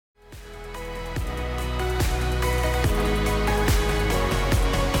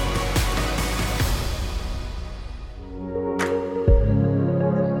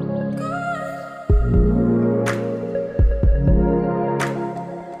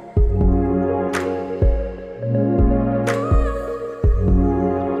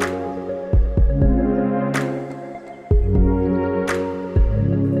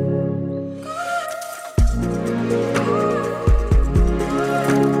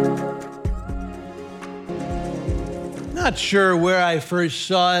Not sure where I first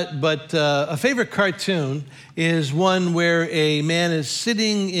saw it, but a favorite cartoon is one where a man is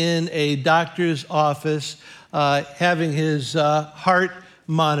sitting in a doctor's office having his heart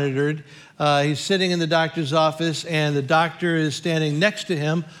monitored. He's sitting in the doctor's office, and the doctor is standing next to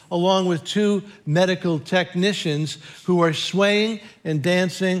him, along with two medical technicians who are swaying and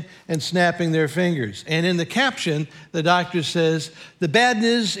dancing and snapping their fingers. And in the caption, the doctor says, "The bad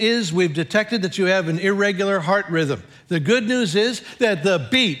news is we've detected that you have an irregular heart rhythm. The good news is that the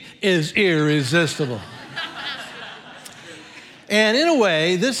beat is irresistible." And in a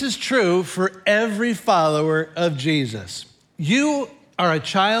way, this is true for every follower of Jesus. You are a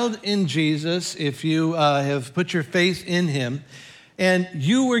child in Jesus if you have put your faith in him, and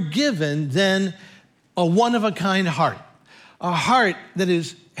you were given then a one-of-a-kind heart, a heart that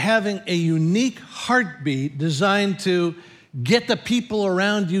is having a unique heartbeat designed to get the people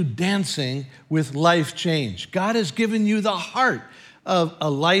around you dancing with life change. God has given you the heart of a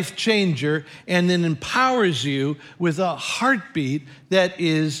life changer and then empowers you with a heartbeat that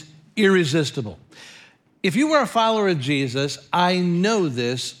is irresistible. If you are a follower of Jesus, I know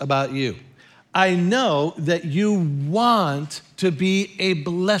this about you. I know that you want to be a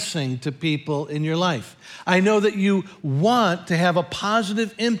blessing to people in your life. I know that you want to have a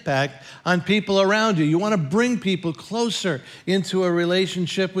positive impact on people around you. You want to bring people closer into a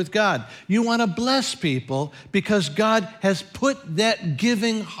relationship with God. You want to bless people because God has put that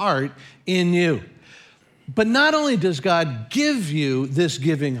giving heart in you. But not only does God give you this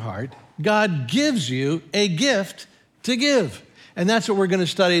giving heart, God gives you a gift to give. And that's what we're going to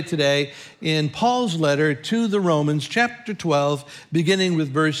study today in Paul's letter to the Romans, chapter 12, beginning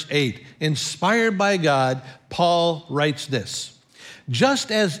with verse 8. Inspired by God, Paul writes this: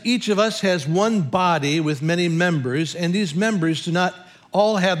 "Just as each of us has one body with many members, and these members do not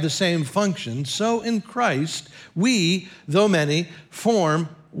all have the same function, so in Christ we, though many, form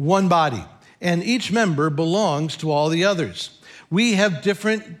one body, and each member belongs to all the others. We have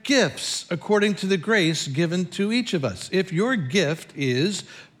different gifts according to the grace given to each of us. If your gift is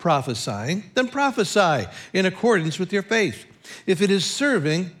prophesying, then prophesy in accordance with your faith. If it is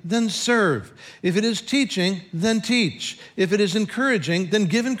serving, then serve. If it is teaching, then teach. If it is encouraging, then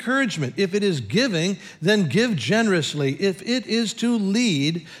give encouragement. If it is giving, then give generously. If it is to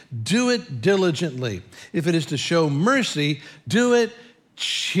lead, do it diligently. If it is to show mercy, do it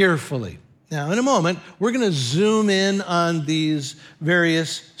cheerfully." Now, in a moment, we're going to zoom in on these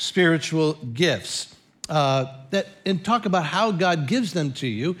various spiritual gifts and talk about how God gives them to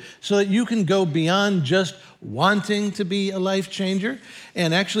you so that you can go beyond just wanting to be a life changer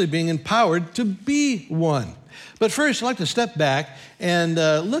and actually being empowered to be one. But first, I'd like to step back and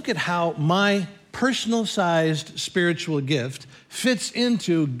look at how my personal-sized spiritual gift fits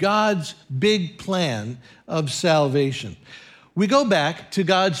into God's big plan of salvation. We go back to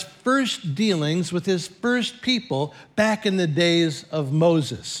God's first dealings with his first people back in the days of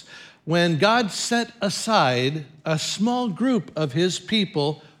Moses, when God set aside a small group of his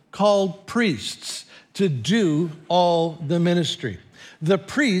people called priests to do all the ministry. The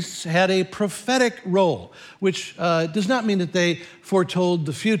priests had a prophetic role, which does not mean that they foretold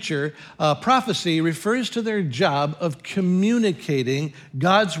the future. Prophecy refers to their job of communicating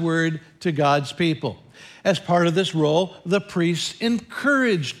God's word to God's people. As part of this role, the priests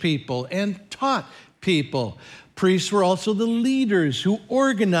encouraged people and taught people. Priests were also the leaders who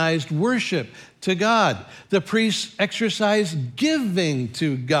organized worship to God. The priests exercised giving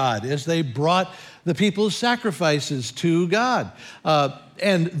to God as they brought the people's sacrifices to God.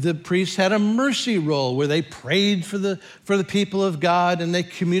 And the priests had a mercy role where they prayed for the people of God and they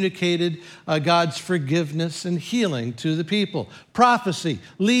communicated God's forgiveness and healing to the people. Prophecy,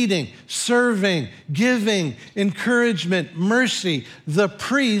 leading, serving, giving, encouragement, mercy. The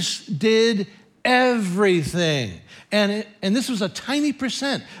priests did everything. And this was a tiny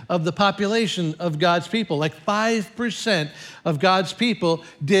percent of the population of God's people. Like 5% of God's people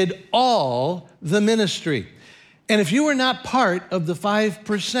did all the ministry. And if you were not part of the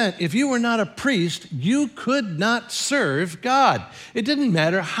 5%, if you were not a priest, you could not serve God. It didn't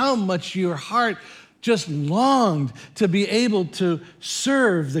matter how much your heart just longed to be able to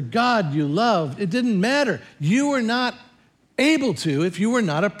serve the God you loved. It didn't matter. You were not able to if you were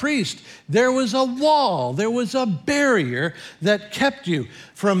not a priest. There was a wall, there was a barrier that kept you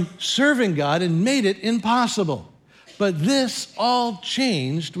from serving God and made it impossible. But this all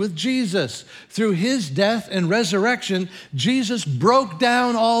changed with Jesus. Through his death and resurrection, Jesus broke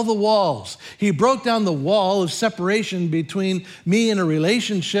down all the walls. He broke down the wall of separation between me and a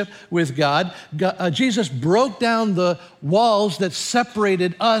relationship with God. Jesus broke down the walls that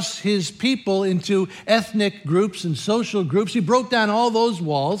separated us, his people, into ethnic groups and social groups. He broke down all those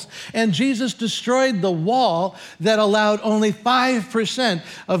walls, and Jesus destroyed the wall that allowed only 5%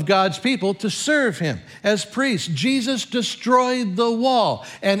 of God's people to serve him as priests. Jesus destroyed the wall,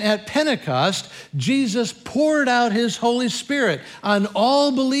 and at Pentecost, Jesus poured out his Holy Spirit on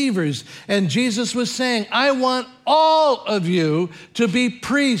all believers, and Jesus was saying, I want all of you to be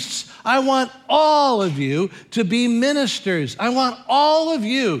priests. I want all of you to be ministers. I want all of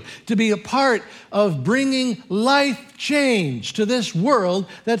you to be a part of bringing life change to this world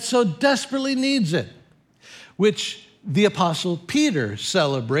that so desperately needs it, which the Apostle Peter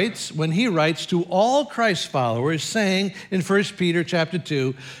celebrates when he writes to all Christ followers, saying in 1 Peter chapter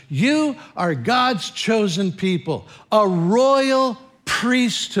 2, you are God's chosen people, a royal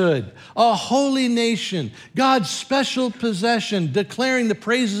priesthood, a holy nation, God's special possession, declaring the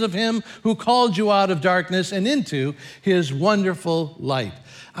praises of him who called you out of darkness and into his wonderful light.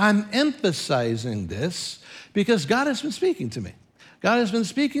 I'm emphasizing this because God has been speaking to me. God has been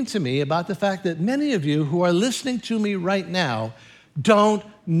speaking to me about the fact that many of you who are listening to me right now don't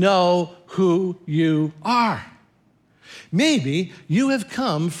know who you are. Maybe you have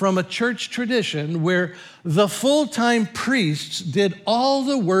come from a church tradition where the full-time priests did all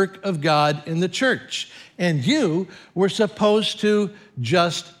the work of God in the church, and you were supposed to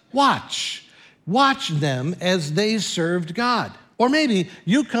just watch them as they served God. Or maybe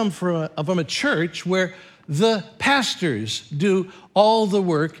you come from a church where the pastors do all the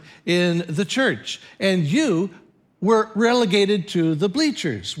work in the church, and you were relegated to the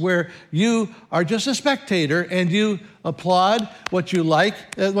bleachers, where you are just a spectator and you applaud what you like,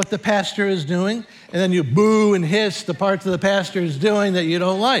 what the pastor is doing, and then you boo and hiss the parts of the pastor is doing that you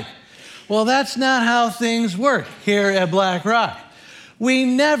don't like. Well, that's not how things work here at Black Rock. We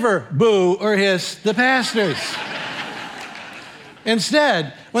never boo or hiss the pastors.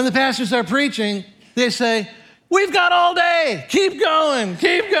 Instead, when the pastors are preaching, they say, we've got all day, keep going,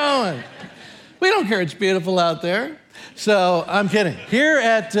 keep going. We don't care, it's beautiful out there. So I'm kidding. Here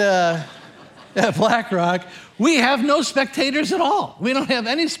at Black Rock, we have no spectators at all. We don't have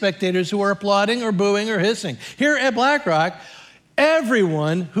any spectators who are applauding or booing or hissing. Here at Black Rock,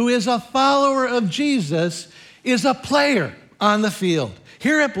 everyone who is a follower of Jesus is a player on the field.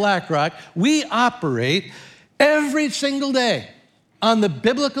 Here at Black Rock, we operate every single day on the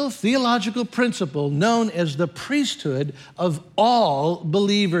biblical theological principle known as the priesthood of all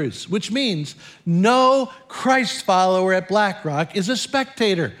believers, which means no Christ follower at Black Rock is a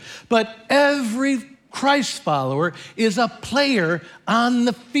spectator, but every Christ follower is a player on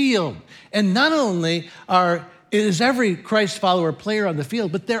the field. And not only is every Christ follower a player on the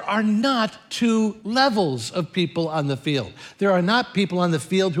field, but there are not two levels of people on the field. There are not people on the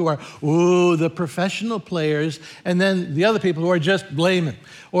field who are, the professional players, and then the other people who are just laymen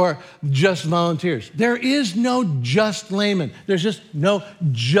or just volunteers. There is no just layman. There's just no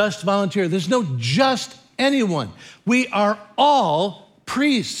just volunteer. There's no just anyone. We are all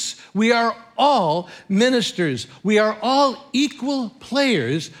priests. We are all ministers. We are all equal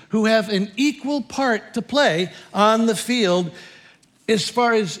players who have an equal part to play on the field as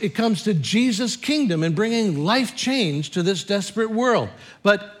far as it comes to Jesus' kingdom and bringing life change to this desperate world.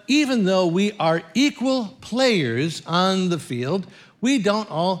 But even though we are equal players on the field, we don't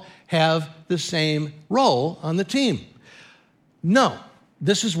all have the same role on the team. No.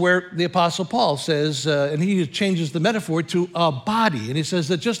 This is where the Apostle Paul says, and he changes the metaphor to a body. And he says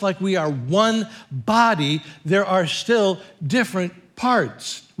that just like we are one body, there are still different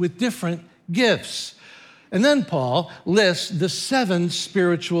parts with different gifts. And then Paul lists the 7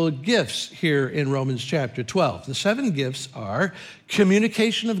 spiritual gifts here in Romans chapter 12. The 7 gifts are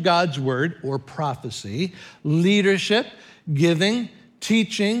communication of God's word or prophecy, leadership, giving,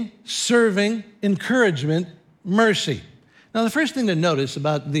 teaching, serving, encouragement, mercy. Now, the first thing to notice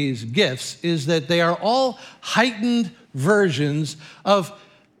about these gifts is that they are all heightened versions of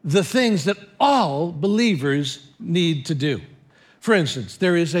the things that all believers need to do. For instance,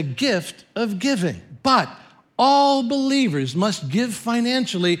 there is a gift of giving, but all believers must give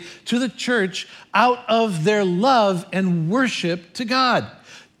financially to the church out of their love and worship to God.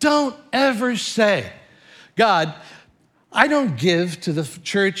 Don't ever say, God, I don't give to the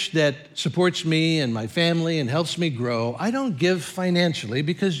church that supports me and my family and helps me grow. I don't give financially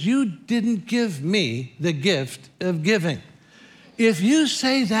because you didn't give me the gift of giving. if you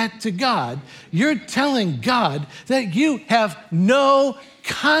say that to God, you're telling God that you have no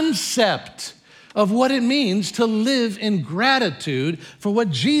concept of what it means to live in gratitude for what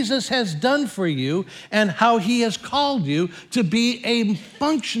Jesus has done for you and how he has called you to be a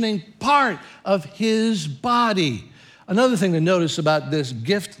functioning part of his body. Another thing to notice about this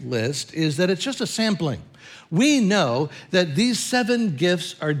gift list is that it's just a sampling. We know that these 7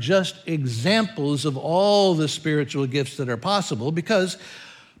 gifts are just examples of all the spiritual gifts that are possible because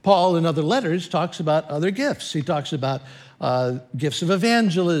Paul in other letters talks about other gifts. He talks about gifts of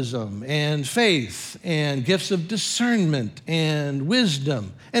evangelism and faith and gifts of discernment and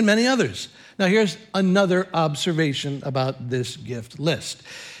wisdom and many others. Now here's another observation about this gift list.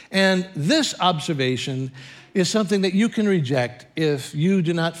 And this observation is something that you can reject if you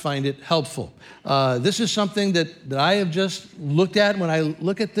do not find it helpful. This is something that I have just looked at when I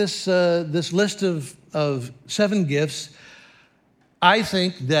look at this list of 7 gifts. I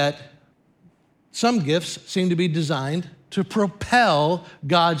think that some gifts seem to be designed to propel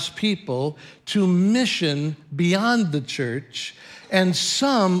God's people to mission beyond the church, and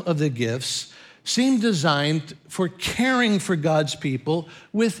some of the gifts seem designed for caring for God's people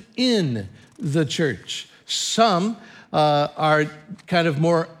within the church. Some are kind of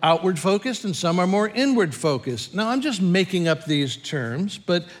more outward focused and some are more inward focused. Now, I'm just making up these terms,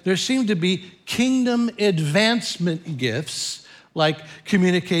 but there seem to be kingdom advancement gifts like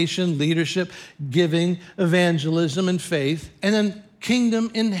communication, leadership, giving, evangelism, and faith, and then kingdom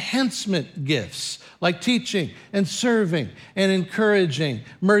enhancement gifts like teaching and serving and encouraging,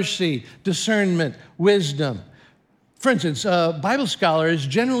 mercy, discernment, wisdom. For instance, Bible scholars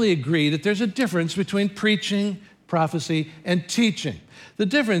generally agree that there's a difference between preaching, prophecy, and teaching. The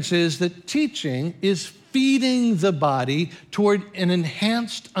difference is that teaching is feeding the body toward an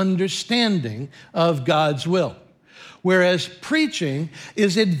enhanced understanding of God's will, whereas preaching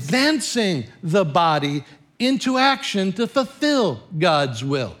is advancing the body into action to fulfill God's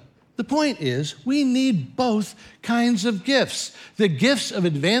will. The point is, we need both kinds of gifts. The gifts of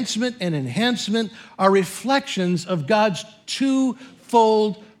advancement and enhancement are reflections of God's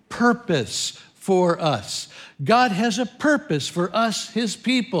twofold purpose for us. God has a purpose for us, his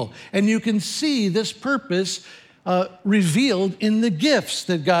people, and you can see this purpose revealed in the gifts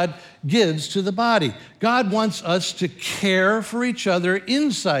that God gives to the body. God wants us to care for each other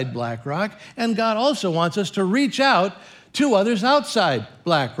inside BlackRock, and God also wants us to reach out to others outside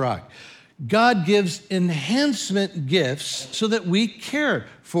BlackRock. God gives enhancement gifts so that we care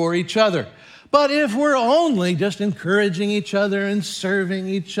for each other. But if we're only just encouraging each other and serving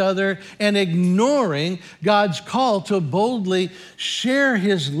each other and ignoring God's call to boldly share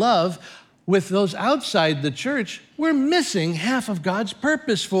his love with those outside the church, we're missing half of God's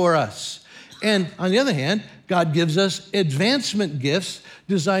purpose for us. And on the other hand, God gives us advancement gifts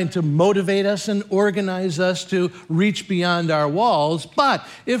designed to motivate us and organize us to reach beyond our walls. But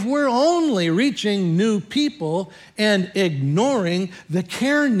if we're only reaching new people and ignoring the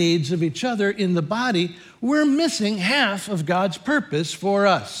care needs of each other in the body, we're missing half of God's purpose for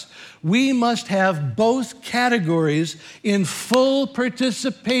us. We must have both categories in full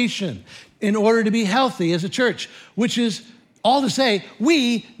participation in order to be healthy as a church, which is all to say,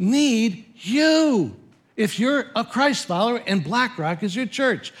 we need you. If you're a Christ follower and BlackRock is your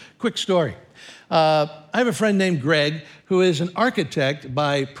church. Quick story. I have a friend named Greg who is an architect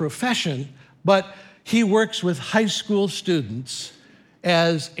by profession, but he works with high school students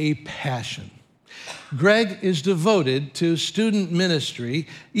as a passion. Greg is devoted to student ministry,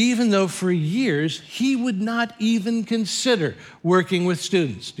 even though for years he would not even consider working with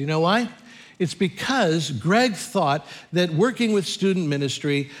students. Do you know why? It's because Greg thought that working with student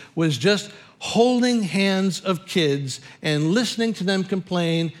ministry was just holding hands of kids and listening to them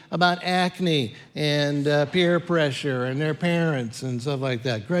complain about acne and peer pressure and their parents and stuff like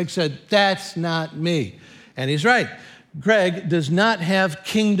that. Greg said, that's not me. And he's right. Greg does not have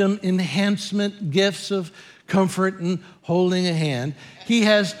kingdom enhancement gifts of comfort and holding a hand. He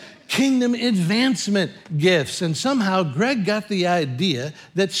has kingdom advancement gifts. And somehow Greg got the idea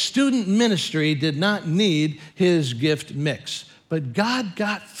that student ministry did not need his gift mix. But God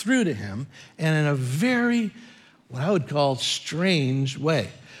got through to him, and in a very, what I would call, strange way.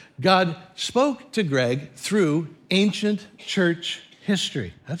 God spoke to Greg through ancient church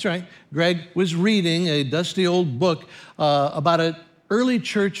history. That's right. Greg was reading a dusty old book about an early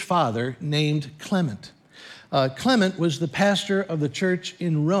church father named Clement. Clement was the pastor of the church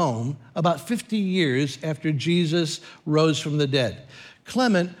in Rome about 50 years after Jesus rose from the dead.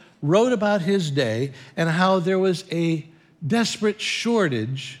 Clement wrote about his day and how there was a desperate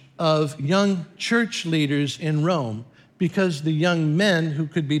shortage of young church leaders in Rome because the young men who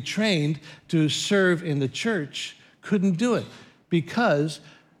could be trained to serve in the church couldn't do it because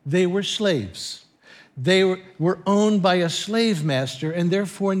they were slaves. They were owned by a slave master and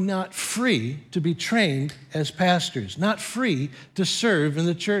therefore not free to be trained as pastors, not free to serve in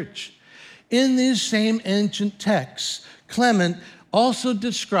the church. In these same ancient texts, Clement also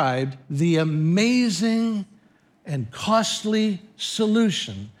described the amazing and costly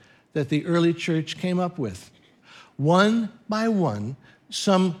solution that the early church came up with. One by one,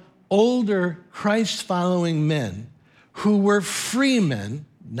 some older Christ-following men who were free men,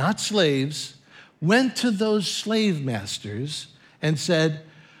 not slaves, went to those slave masters and said,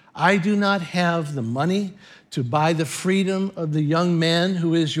 I do not have the money to buy the freedom of the young man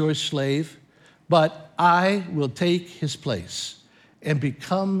who is your slave, but I will take his place and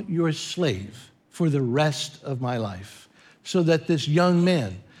become your slave for the rest of my life so that this young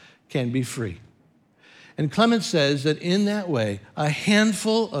man can be free. And Clement says that in that way, a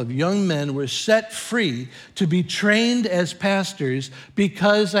handful of young men were set free to be trained as pastors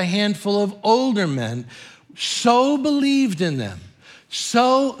because a handful of older men so believed in them,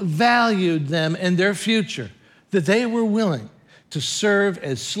 so valued them and their future, that they were willing to serve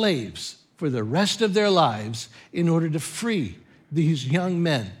as slaves for the rest of their lives in order to free these young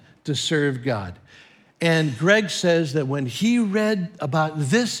men to serve God. And Greg says that when he read about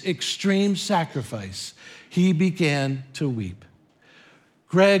this extreme sacrifice, he began to weep.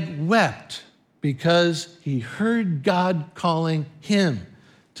 Greg wept because he heard God calling him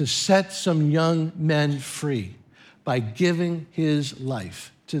to set some young men free by giving his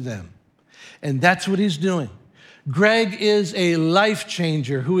life to them. And that's what he's doing. Greg is a life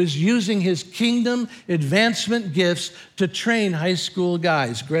changer who is using his kingdom advancement gifts to train high school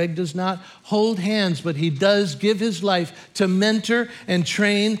guys. Greg does not hold hands, but he does give his life to mentor and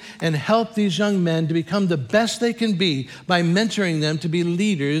train and help these young men to become the best they can be by mentoring them to be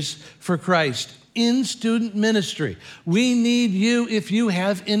leaders for Christ. In student ministry, we need you if you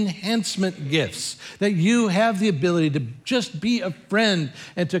have enhancement gifts, that you have the ability to just be a friend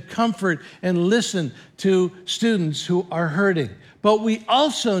and to comfort and listen to students who are hurting. But we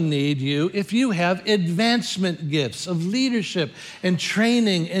also need you if you have advancement gifts of leadership and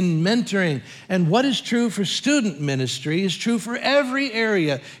training and mentoring. And what is true for student ministry is true for every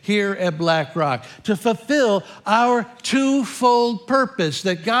area here at Black Rock. To fulfill our twofold purpose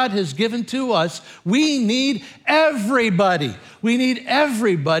that God has given to us, we need everybody. We need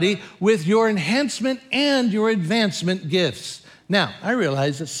everybody with your enhancement and your advancement gifts. Now, I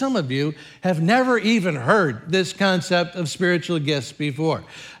realize that some of you have never even heard this concept of spiritual gifts before.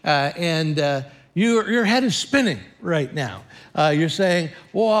 Your head is spinning right now. You're saying,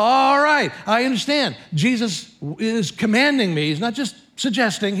 well, all right, I understand. Jesus is commanding me. He's not just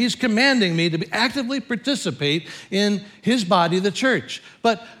suggesting, he's commanding me to actively participate in his body, the church.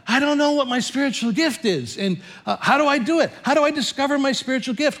 But I don't know what my spiritual gift is. And how do I do it? How do I discover my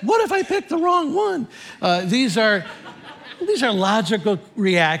spiritual gift? What if I pick the wrong one? These are logical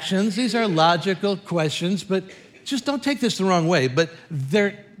reactions. These are logical questions, but just don't take this the wrong way. But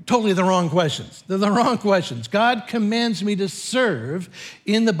they're totally the wrong questions. They're the wrong questions. God commands me to serve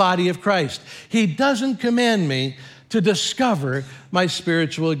in the body of Christ. He doesn't command me to discover my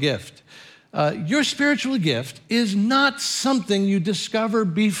spiritual gift. Your spiritual gift is not something you discover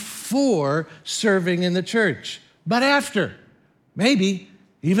before serving in the church, but after, maybe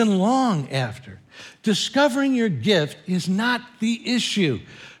even long after. Discovering your gift is not the issue.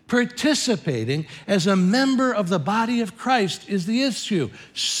 Participating as a member of the body of Christ is the issue.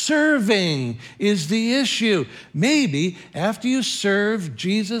 Serving is the issue. Maybe after you serve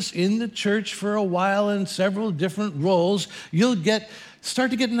Jesus in the church for a while in several different roles, you'll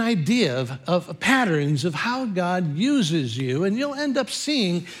start to get an idea of patterns of how God uses you, and you'll end up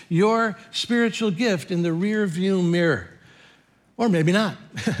seeing your spiritual gift in the rear view mirror. Or maybe not,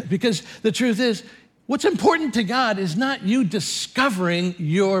 because the truth is, what's important to God is not you discovering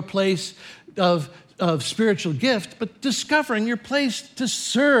your place of spiritual gift, but discovering your place to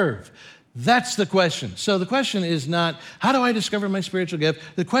serve. That's the question. So the question is not, how do I discover my spiritual gift?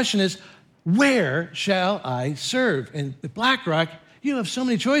 The question is, where shall I serve? And at Black Rock, you have so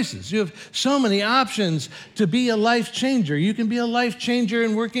many choices. You have so many options to be a life changer. You can be a life changer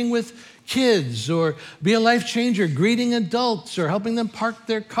in working with kids, or be a life changer greeting adults or helping them park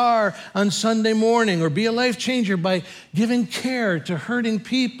their car on Sunday morning, or be a life changer by giving care to hurting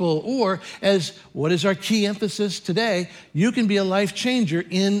people, or as what is our key emphasis today, you can be a life changer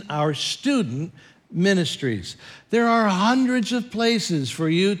in our student Ministries. There are hundreds of places for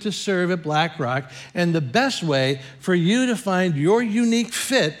you to serve at Black Rock, and the best way for you to find your unique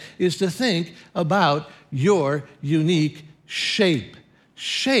fit is to think about your unique shape.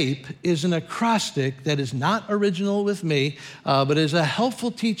 SHAPE is an acrostic that is not original with me, but is a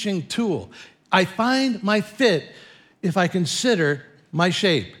helpful teaching tool. I find my fit if I consider my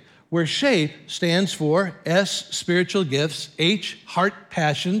shape, where SHAPE stands for S, spiritual gifts, H, heart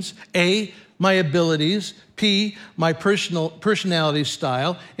passions, A, my abilities, P, my personality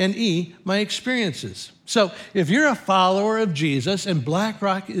style, and E, my experiences. So if you're a follower of Jesus and Black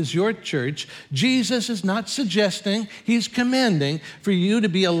Rock is your church, Jesus is not suggesting, he's commanding for you to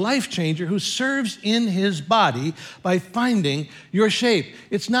be a life changer who serves in his body by finding your shape.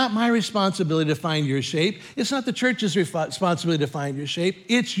 It's not my responsibility to find your shape. It's not the church's responsibility to find your shape.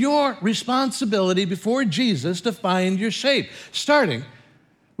 It's your responsibility before Jesus to find your shape, starting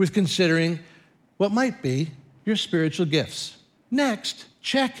with considering what might be your spiritual gifts. Next,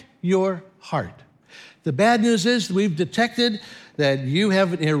 check your heart. The bad news is we've detected that you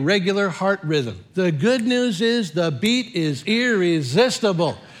have an irregular heart rhythm. The good news is the beat is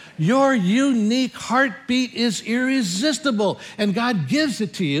irresistible. Your unique heartbeat is irresistible, and God gives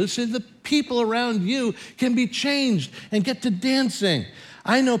it to you so the people around you can be changed and get to dancing.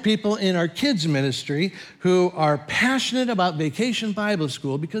 I know people in our kids' ministry who are passionate about Vacation Bible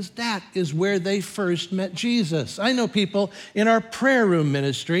School because that is where they first met Jesus. I know people in our prayer room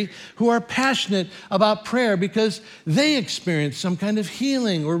ministry who are passionate about prayer because they experienced some kind of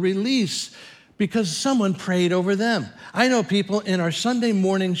healing or release because someone prayed over them. I know people in our Sunday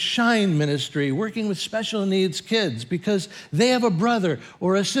morning Shine ministry working with special needs kids because they have a brother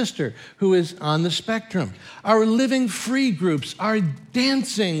or a sister who is on the spectrum. Our Living Free groups are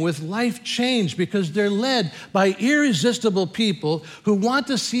dancing with life change because they're led by irresistible people who want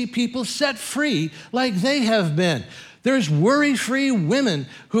to see people set free like they have been. There's worry-free women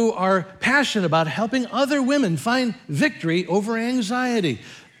who are passionate about helping other women find victory over anxiety.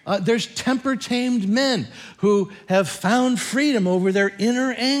 There's temper-tamed men who have found freedom over their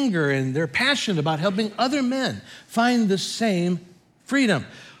inner anger, and they're passionate about helping other men find the same freedom.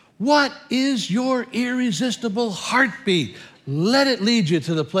 What is your irresistible heartbeat? Let it lead you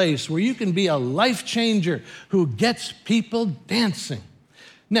to the place where you can be a life changer who gets people dancing.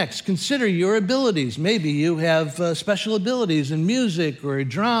 Next, consider your abilities. Maybe you have special abilities in music or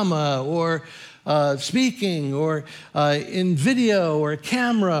drama or speaking or in video or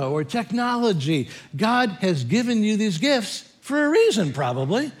camera or technology. God has given you these gifts for a reason,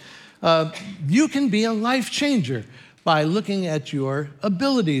 probably. You can be a life changer by looking at your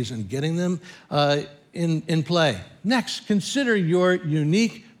abilities and getting them in play. Next, consider your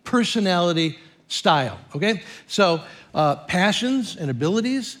unique personality style, okay? So passions and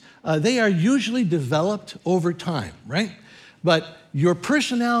abilities, they are usually developed over time, right? But your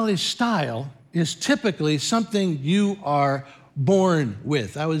personality style is typically something you are born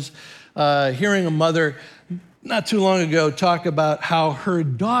with. I was hearing a mother not too long ago talk about how her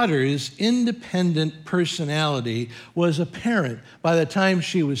daughter's independent personality was apparent by the time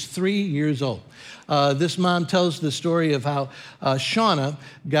she was 3 years old. This mom tells the story of how Shauna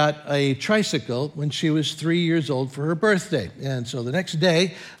got a tricycle when she was 3 years old for her birthday. And so the next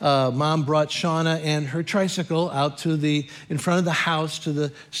day, mom brought Shauna and her tricycle out to in front of the house, to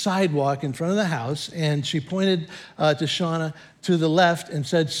the sidewalk in front of the house, and she pointed to Shauna to the left and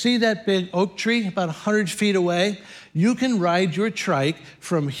said, "See that big oak tree about 100 feet away? You can ride your trike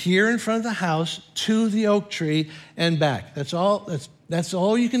from here in front of the house to the oak tree and back. That's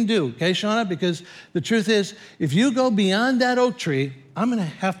all you can do, okay, Shauna? Because the truth is, if you go beyond that oak tree, I'm going to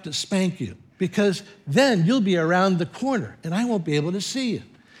have to spank you because then you'll be around the corner and I won't be able to see you."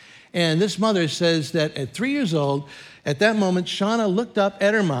 And this mother says that at 3 years old, at that moment, Shauna looked up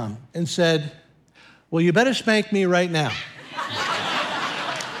at her mom and said, "Well, you better spank me right now."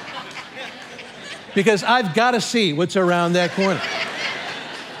 Because I've got to see what's around that corner.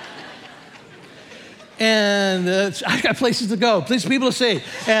 And I got places to go, people to see.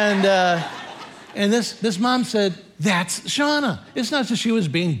 And this mom said, "That's Shauna." It's not that she was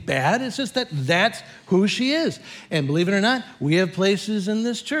being bad. It's just that that's who she is. And believe it or not, we have places in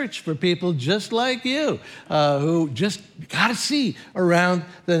this church for people just like you who just got to see around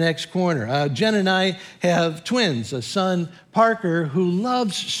the next corner. Jen and I have twins, a son, Parker, who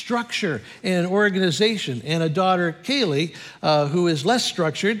loves structure and organization, and a daughter, Kaylee, who is less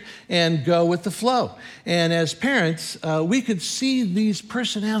structured and go with the flow. And as parents, we could see these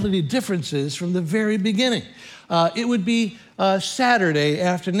personality differences from the very beginning. it would be Saturday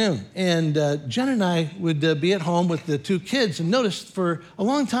afternoon, and Jen and I would be at home with the two kids and noticed for a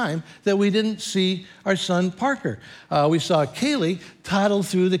long time that we didn't see our son Parker. We saw Kaylee toddle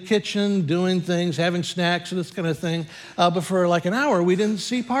through the kitchen, doing things, having snacks and this kind of thing, but for like an hour we didn't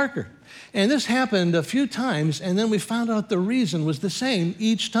see Parker. And this happened a few times, and then we found out the reason was the same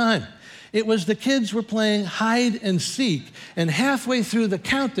each time. It was the kids were playing hide and seek, and halfway through the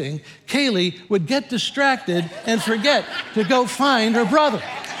counting, Kaylee would get distracted and forget to go find her brother.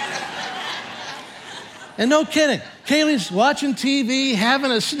 And no kidding, Kaylee's watching TV,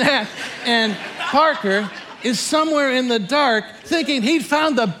 having a snack, and Parker is somewhere in the dark thinking he'd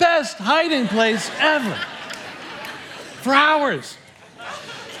found the best hiding place ever. For hours.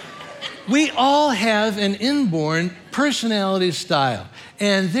 We all have an inborn personality style.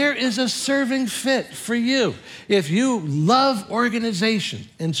 And there is a serving fit for you if you love organization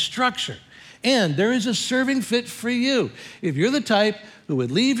and structure. And there is a serving fit for you if you're the type who would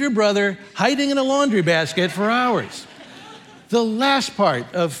leave your brother hiding in a laundry basket for hours. The last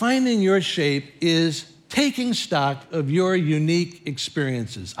part of finding your shape is taking stock of your unique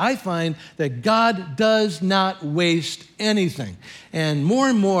experiences. I find that God does not waste anything. And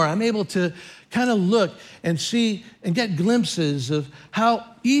more, I'm able to kind of look and see and get glimpses of how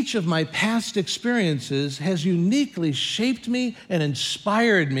each of my past experiences has uniquely shaped me and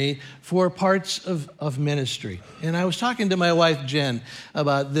inspired me for parts of ministry. And I was talking to my wife, Jen,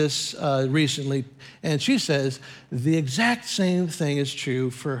 about this recently, and she says the exact same thing is true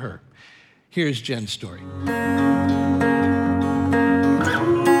for her. Here's Jen's story.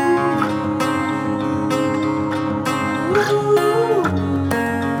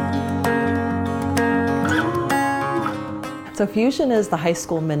 So Fusion is the high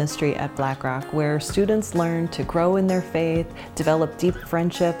school ministry at Blackrock where students learn to grow in their faith, develop deep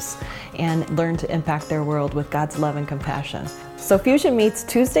friendships, and learn to impact their world with God's love and compassion. So Fusion meets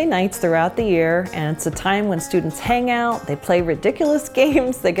Tuesday nights throughout the year, and it's a time when students hang out, they play ridiculous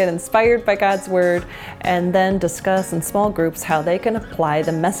games, they get inspired by God's word, and then discuss in small groups how they can apply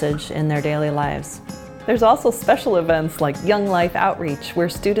the message in their daily lives. There's also special events like Young Life Outreach, where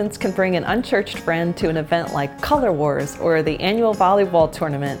students can bring an unchurched friend to an event like Color Wars or the annual volleyball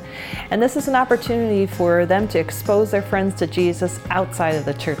tournament. And this is an opportunity for them to expose their friends to Jesus outside of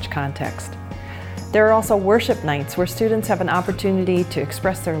the church context. There are also worship nights where students have an opportunity to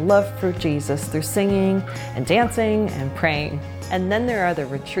express their love for Jesus through singing and dancing and praying. And then there are the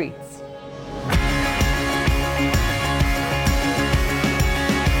retreats.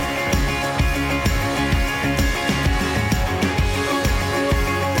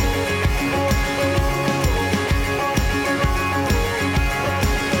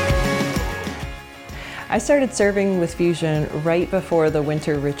 I started serving with Fusion right before the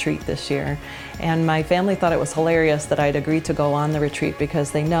winter retreat this year, and my family thought it was hilarious that I'd agreed to go on the retreat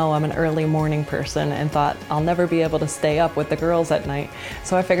because they know I'm an early morning person and thought I'll never be able to stay up with the girls at night.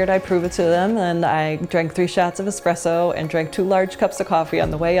 So I figured I'd prove it to them, and I drank 3 shots of espresso and drank 2 large cups of coffee on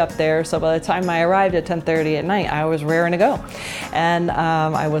the way up there, so by the time I arrived at 10:30 at night, I was raring to go. And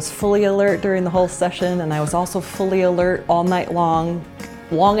I was fully alert during the whole session, and I was also fully alert all night long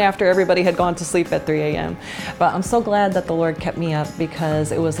after everybody had gone to sleep at 3 a.m. But I'm so glad that the Lord kept me up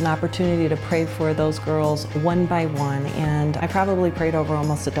because it was an opportunity to pray for those girls one by one, and I probably prayed over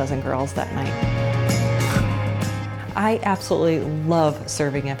almost a dozen girls that night. I absolutely love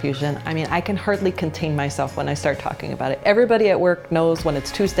serving at Fusion. I mean, I can hardly contain myself when I start talking about it. Everybody at work knows when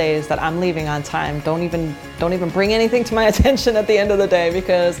it's Tuesdays that I'm leaving on time. Don't even bring anything to my attention at the end of the day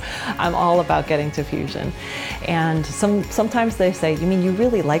because I'm all about getting to Fusion. And sometimes they say, you mean you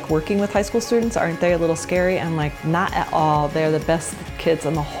really like working with high school students? Aren't they a little scary? I'm like, not at all. They're the best kids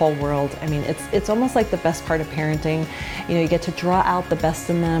in the whole world. I mean, it's almost like the best part of parenting. You know, you get to draw out the best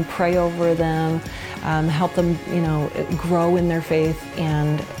in them, pray over them, help them, grow in their faith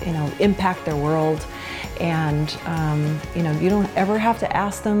and, impact their world. And, you don't ever have to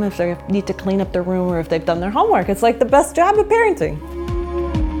ask them if they need to clean up their room or if they've done their homework. It's like the best job of parenting.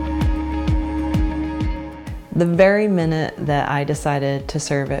 The very minute that I decided to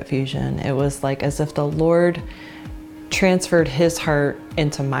serve at Fusion, it was like as if the Lord transferred his heart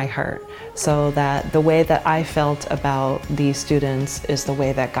into my heart, so that the way that I felt about these students is the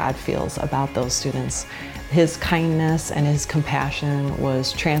way that God feels about those students. His kindness and his compassion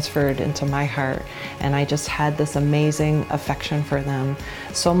was transferred into my heart, and I just had this amazing affection for them,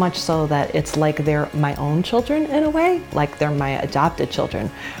 so much so that it's like they're my own children in a way, like they're my adopted children.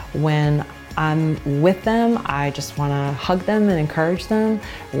 When I'm with them, I just want to hug them and encourage them.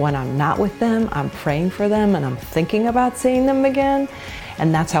 When I'm not with them, I'm praying for them and I'm thinking about seeing them again.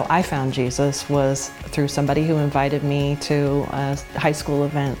 And that's how I found Jesus, was through somebody who invited me to a high school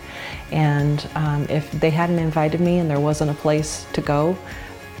event. And if they hadn't invited me and there wasn't a place to go,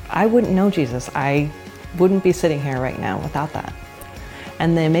 I wouldn't know Jesus. I wouldn't be sitting here right now without that.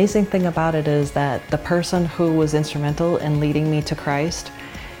 And the amazing thing about it is that the person who was instrumental in leading me to Christ,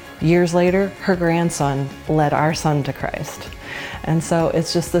 years later, her grandson led our son to Christ. And so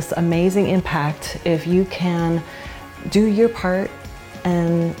it's just this amazing impact. If you can do your part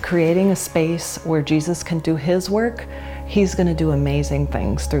in creating a space where Jesus can do his work, he's going to do amazing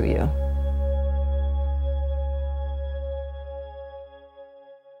things through you.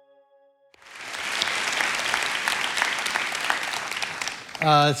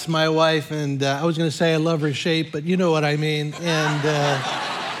 It's my wife, and I was going to say I love her shape, but you know what I mean. And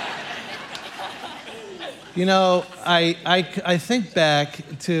you know, I think back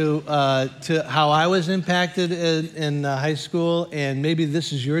to how I was impacted in high school, and maybe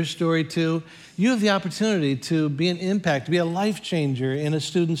this is your story too. You have the opportunity to be an impact, to be a life changer in a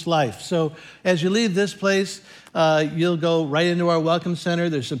student's life. So as you leave this place, you'll go right into our Welcome Center.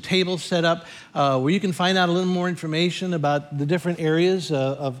 There's some tables set up where you can find out a little more information about the different areas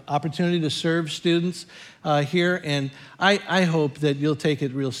of opportunity to serve students here. And I hope that you'll take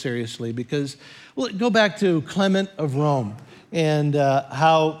it real seriously, because, well, go back to Clement of Rome and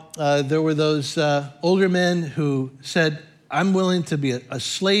how there were those older men who said, I'm willing to be a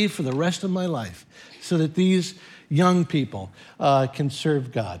slave for the rest of my life so that these young people can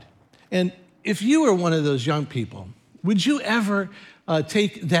serve God. And if you were one of those young people, would you ever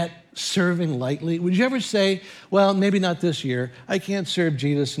take that serving lightly? Would you ever say, well, maybe not this year. I can't serve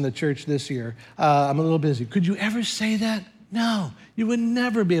Jesus in the church this year. I'm a little busy. Could you ever say that? No, you would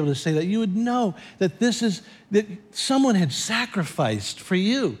never be able to say that. You would know that that someone had sacrificed for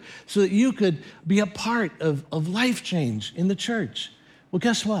you so that you could be a part of life change in the church. Well,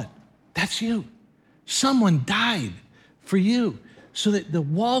 guess what? That's you. Someone died for you so that the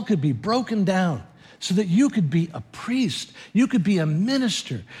wall could be broken down, so that you could be a priest, you could be a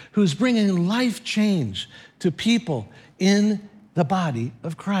minister who's bringing life change to people in the body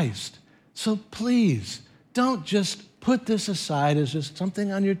of Christ. So please, don't just put this aside as just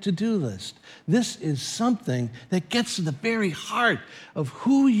something on your to-do list. This is something that gets to the very heart of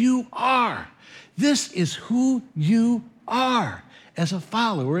who you are. This is who you are as a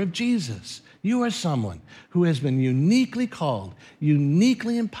follower of Jesus. You are someone who has been uniquely called,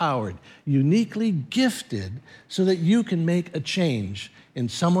 uniquely empowered, uniquely gifted so that you can make a change in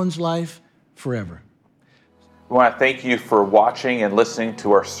someone's life forever. We want to thank you for watching and listening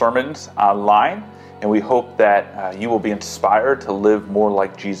to our sermons online, and we hope that you will be inspired to live more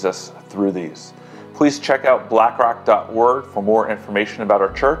like Jesus through these. Please check out blackrock.org for more information about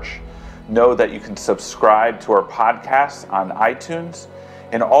our church. Know that you can subscribe to our podcast on iTunes,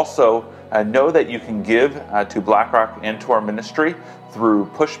 and also know that you can give to BlackRock and to our ministry through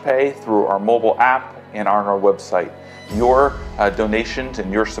PushPay, through our mobile app, and on our website. Your donations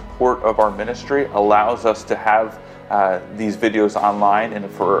and your support of our ministry allows us to have these videos online and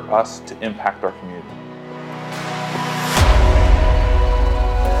for us to impact our community.